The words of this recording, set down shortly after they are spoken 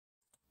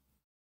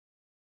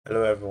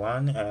Hello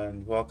everyone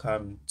and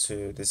welcome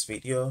to this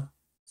video.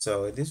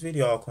 So in this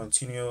video I'll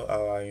continue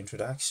our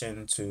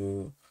introduction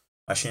to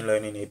machine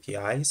learning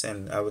APIs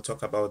and I will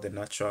talk about the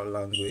natural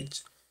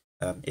language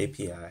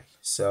API.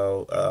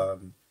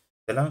 The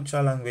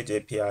natural language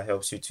API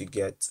helps you to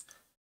get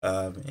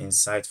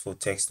insightful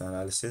text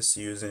analysis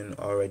using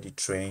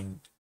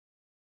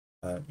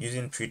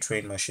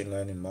pre-trained machine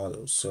learning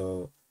models.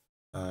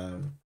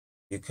 Um,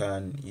 you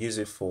can use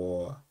it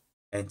for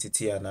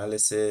entity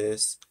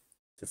analysis,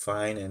 to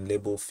find and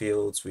label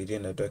fields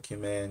within a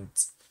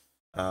document.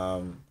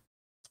 Um,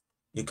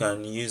 you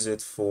can use it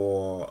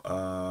for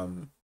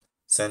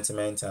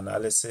sentiment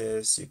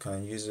analysis. You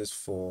can use it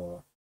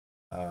for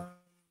um,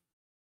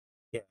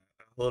 yeah,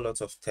 a whole lot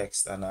of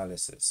text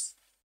analysis.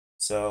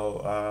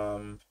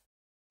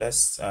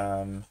 Let's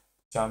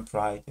jump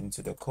right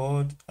into the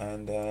code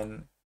and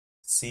then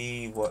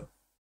see what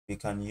we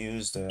can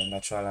use the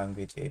natural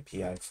language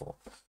API for.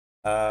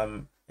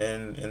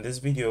 In this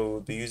video,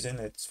 we'll be using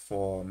it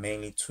for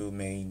mainly two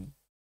main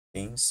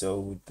things. So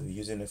we'll be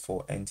using it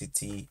for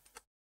entity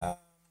um,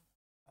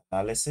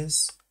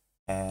 analysis,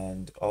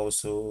 and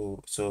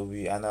also so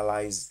we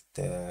analyze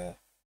the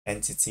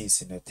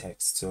entities in the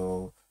text.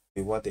 So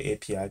we want the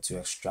API to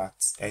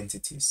extract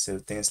entities, so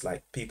things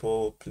like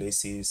people,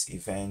 places,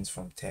 events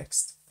from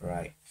text,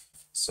 right?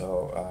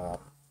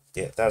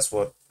 Yeah, that's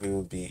what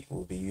we'll be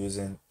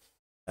using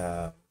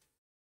um,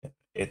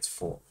 it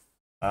for.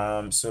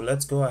 So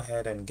let's go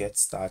ahead and get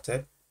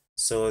started.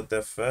 So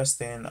the first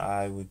thing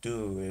I would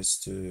do is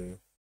to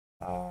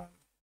um,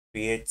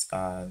 create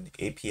an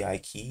API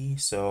key.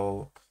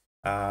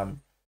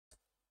 Um,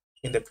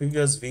 in the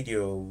previous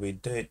video, we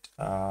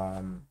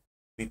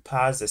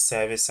passed the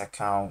service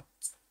account,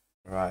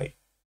 right,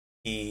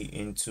 key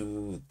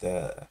into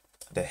the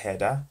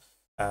header.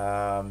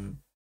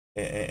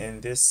 In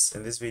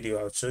this video,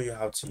 I'll show you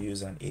how to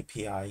use an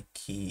API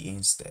key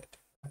instead.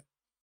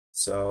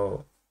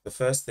 So the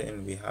first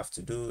thing we have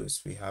to do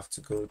is we have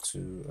to go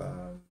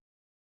to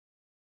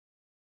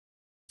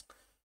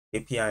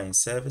API and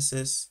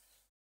services.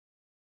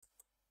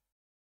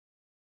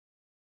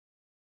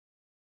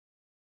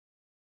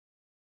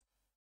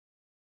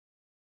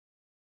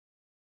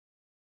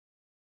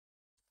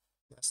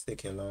 That's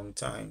take a long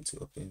time to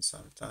open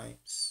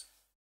sometimes.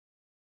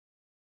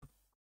 And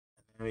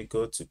then we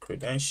go to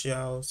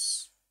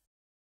credentials.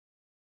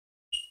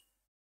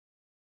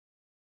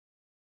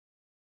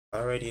 I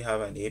already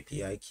have an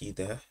API key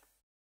there.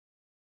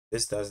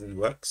 This doesn't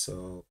work,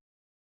 so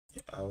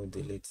I will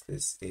delete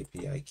this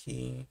API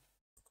key.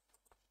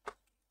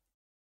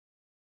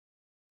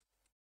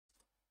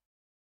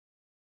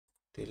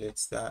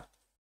 Delete that.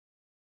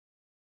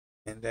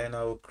 And then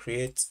I will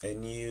create a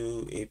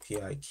new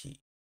API key.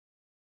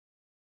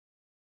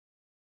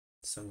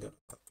 So I'm going to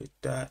copy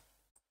that.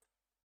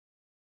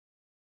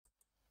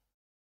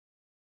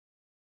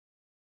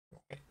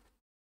 Okay.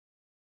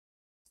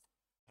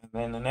 And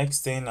then the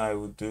next thing I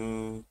will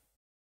do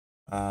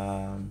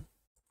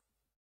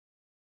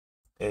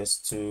is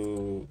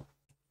to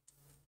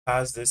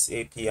pass this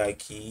API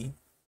key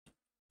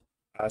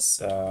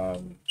as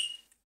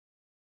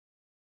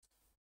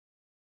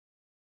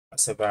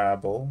as a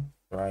variable,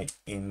 right,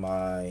 in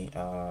my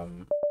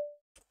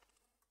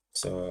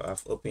so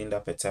I've opened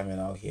up a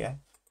terminal here.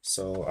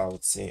 So I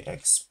would say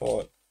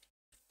export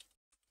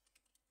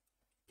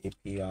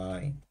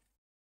API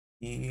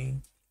key,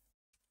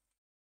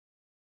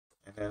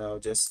 and then I'll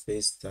just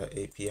paste the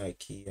API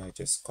key I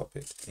just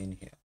copied in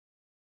here,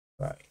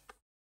 right?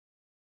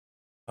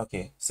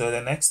 Okay, so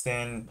the next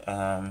thing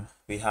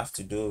we have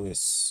to do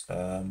is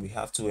we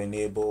have to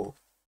enable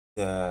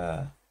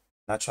the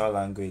natural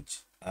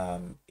language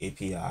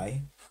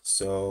API.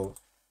 So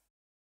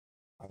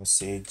I would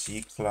say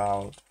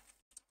gcloud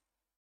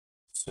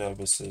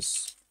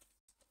services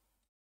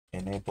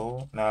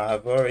enable. Now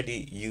I've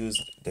already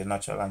used the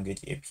natural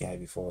language API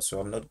before, so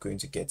I'm not going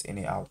to get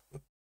any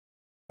output,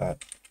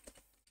 but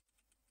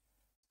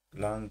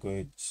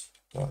language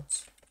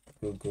dot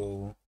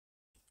google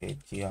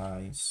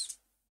apis.com.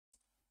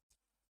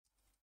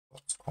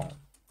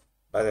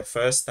 By the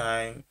first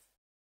time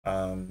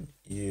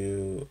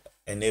you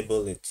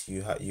enable it,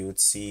 you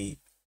would see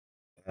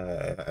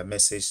a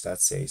message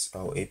that says,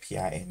 oh,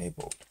 API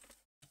enabled.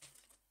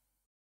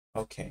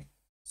 Okay,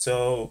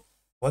 so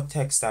what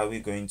text are we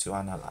going to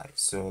analyze?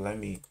 So let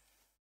me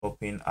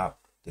open up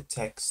the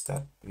text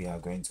that we are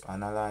going to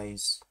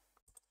analyze.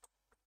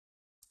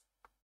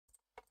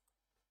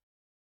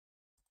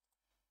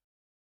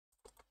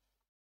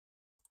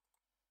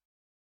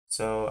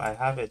 So I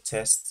have a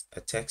text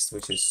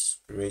which is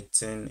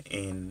written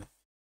in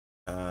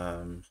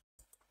the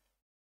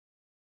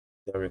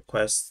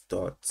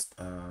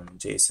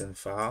request.json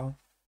file,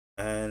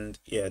 and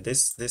yeah,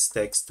 this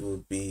text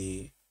will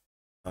be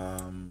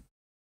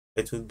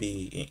it will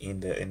be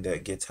in the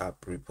GitHub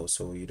repo,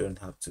 so you don't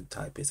have to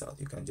type it out,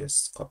 you can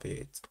just copy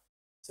it.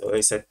 So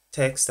it's a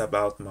text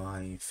about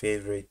my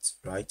favorite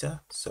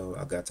writer, so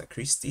Agatha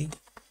Christie,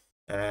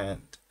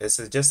 and it's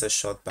just a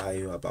short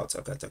bio about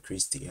Agatha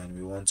Christie, and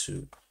we want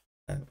to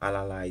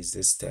analyze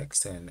this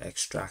text and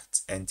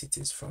extract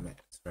entities from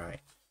it,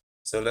 right?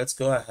 So let's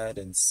go ahead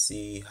and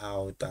see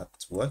how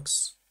that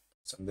works.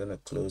 So I'm going to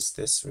close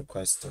this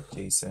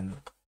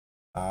request.json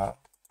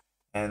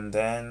and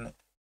then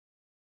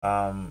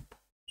I'm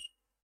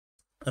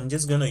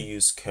just going to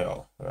use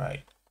curl,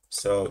 right?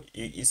 So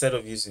instead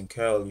of using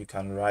curl, you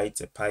can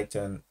write a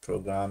Python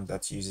program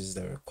that uses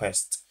the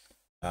request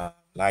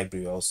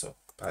library also.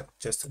 But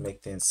just to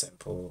make things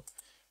simple,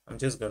 I'm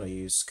just going to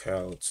use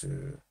curl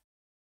to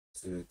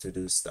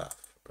do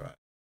stuff, right?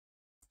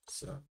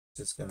 So I'm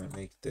just going to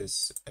make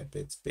this a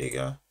bit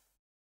bigger.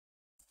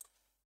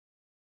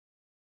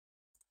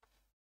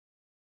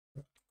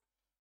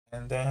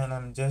 And then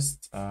I'm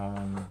just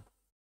going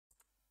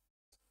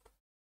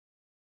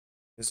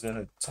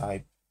to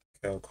type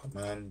curl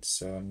command.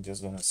 So I'm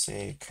just going to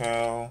say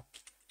curl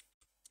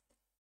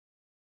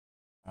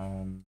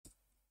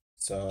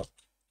so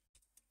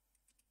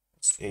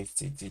it's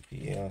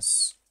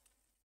https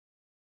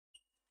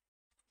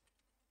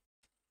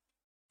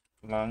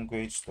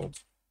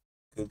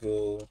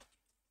language.google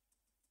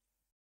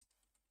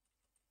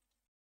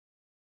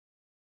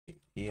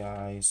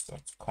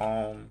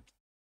apis.com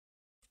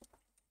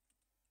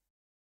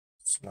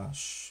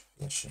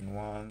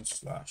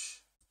 /version1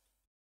 /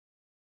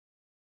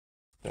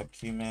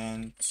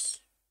 documents,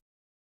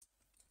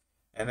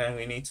 and then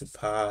we need to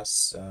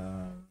pass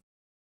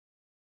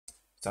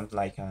something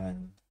like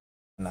an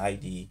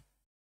ID.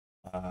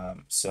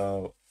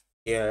 So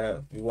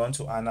here we want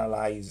to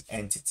analyze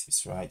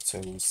entities, right? So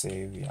we'll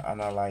say we are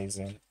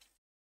analyzing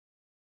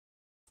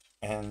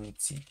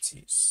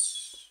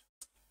entities.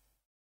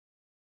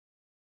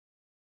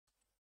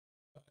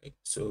 Right?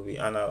 So we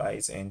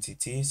analyze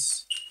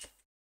entities,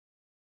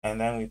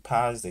 and then we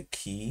pass the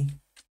key,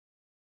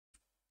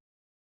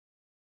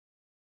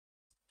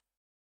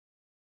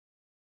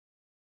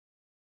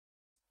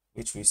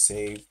 which we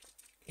save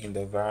in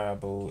the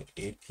variable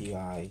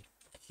API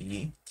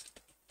key,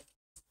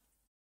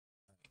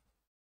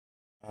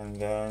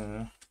 and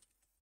then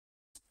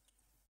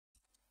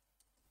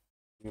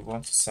we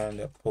want to send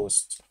a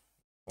post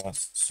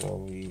first.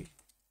 So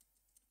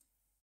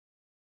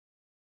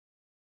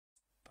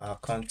our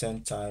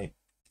content type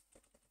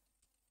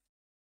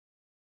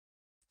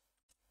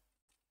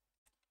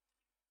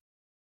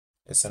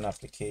is an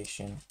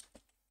application.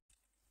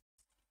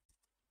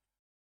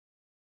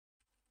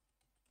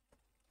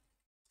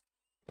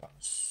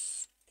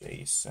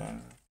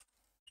 JSON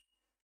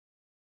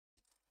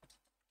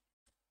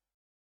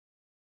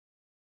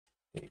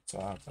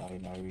data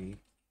binary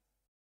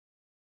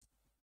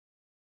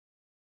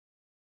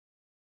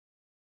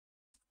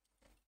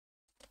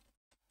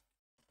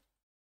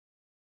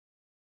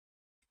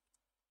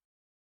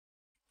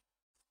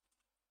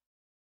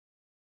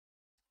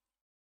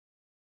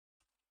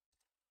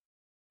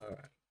all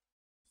right,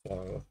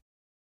 so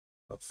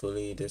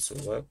hopefully this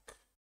will work.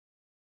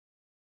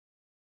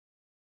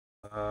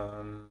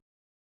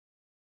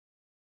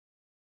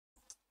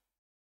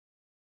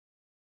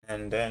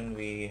 And then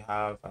we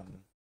have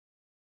an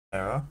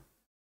error.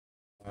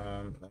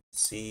 Let's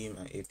see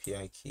my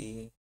API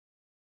key.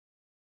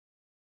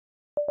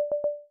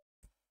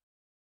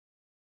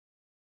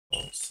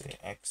 Let's say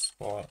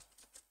export.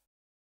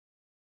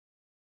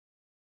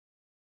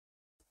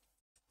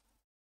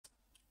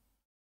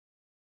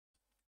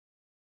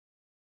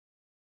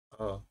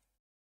 Oh,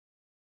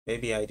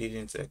 maybe I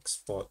didn't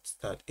export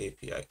that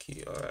API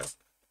key. All right,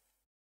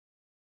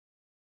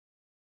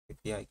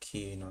 API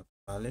key not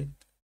valid.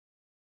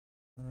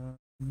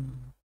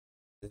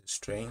 This is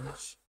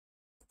strange.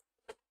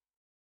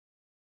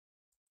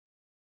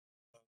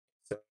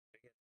 So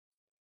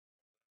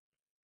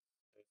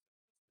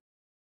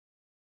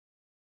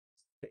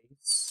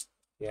space.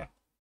 Yeah, I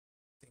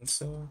think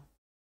so.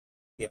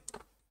 Yeah.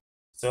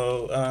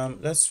 So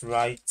let's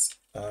write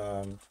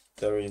the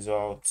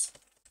result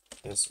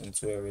this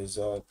into a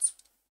result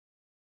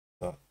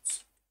dot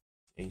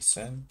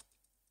JSON.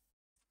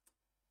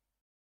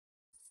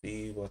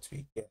 See what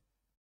we get.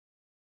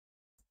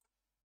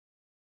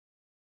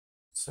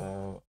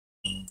 So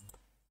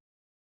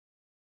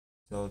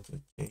go to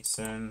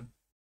JSON.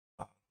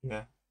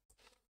 Yeah.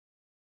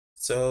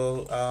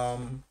 So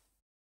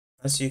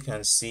as you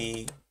can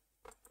see,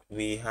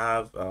 we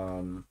have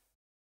our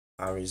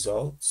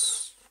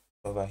results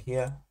over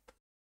here.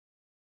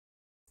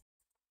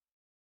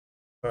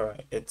 All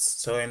right, it's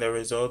so in the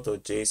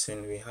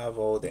result.json we have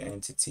all the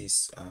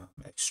entities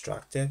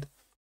extracted,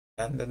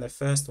 and then the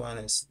first one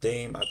is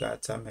Dame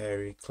Agatha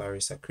Mary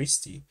Clarissa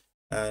Christie,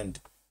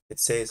 and it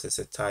says it's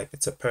a type,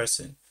 it's a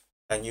person,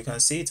 and you can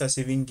see it has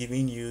even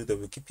given you the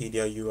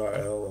Wikipedia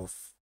URL of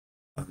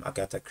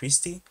Agatha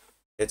Christie.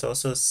 It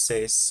also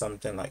says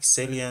something like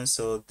salience.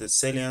 So the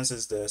salience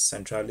is the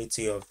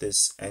centrality of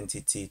this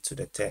entity to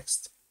the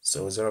text.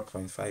 So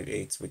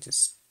 0.58, which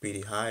is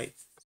pretty high,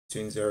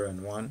 between 0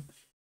 and 1.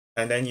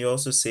 And then you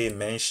also say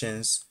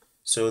mentions.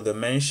 So the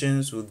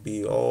mentions would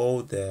be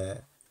all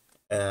the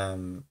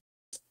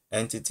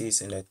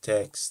entities in the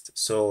text,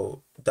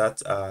 so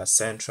that are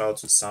central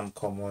to some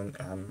common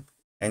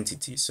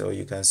entity. So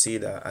you can see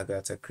that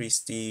Agatha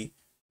Christie,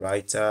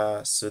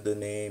 writer,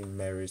 pseudonym,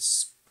 Mary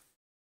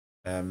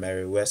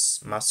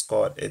West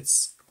mascot.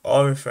 It's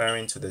all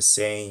referring to the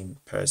same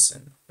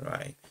person,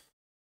 right?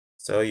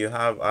 So you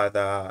have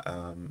other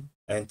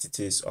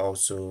entities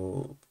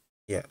also.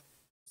 Yeah,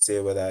 say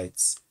whether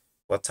it's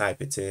what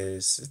type it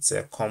is. It's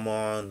a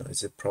common,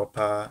 is it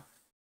proper?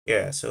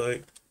 Yeah, so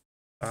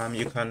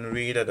you can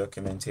read a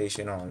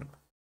documentation on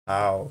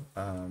how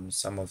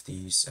some of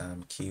these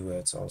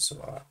keywords also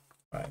are,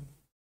 right?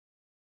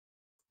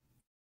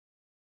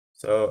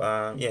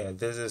 So yeah,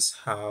 this is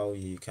how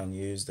you can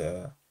use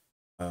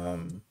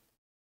um,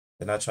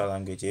 the natural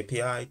language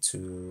API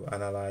to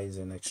analyze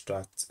and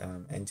extract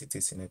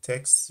entities in a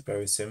text.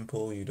 Very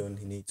simple. You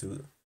don't need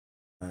to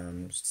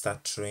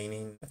start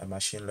training a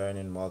machine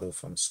learning model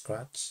from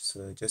scratch.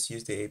 So just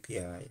use the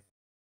API,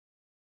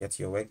 get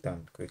your work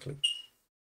done quickly.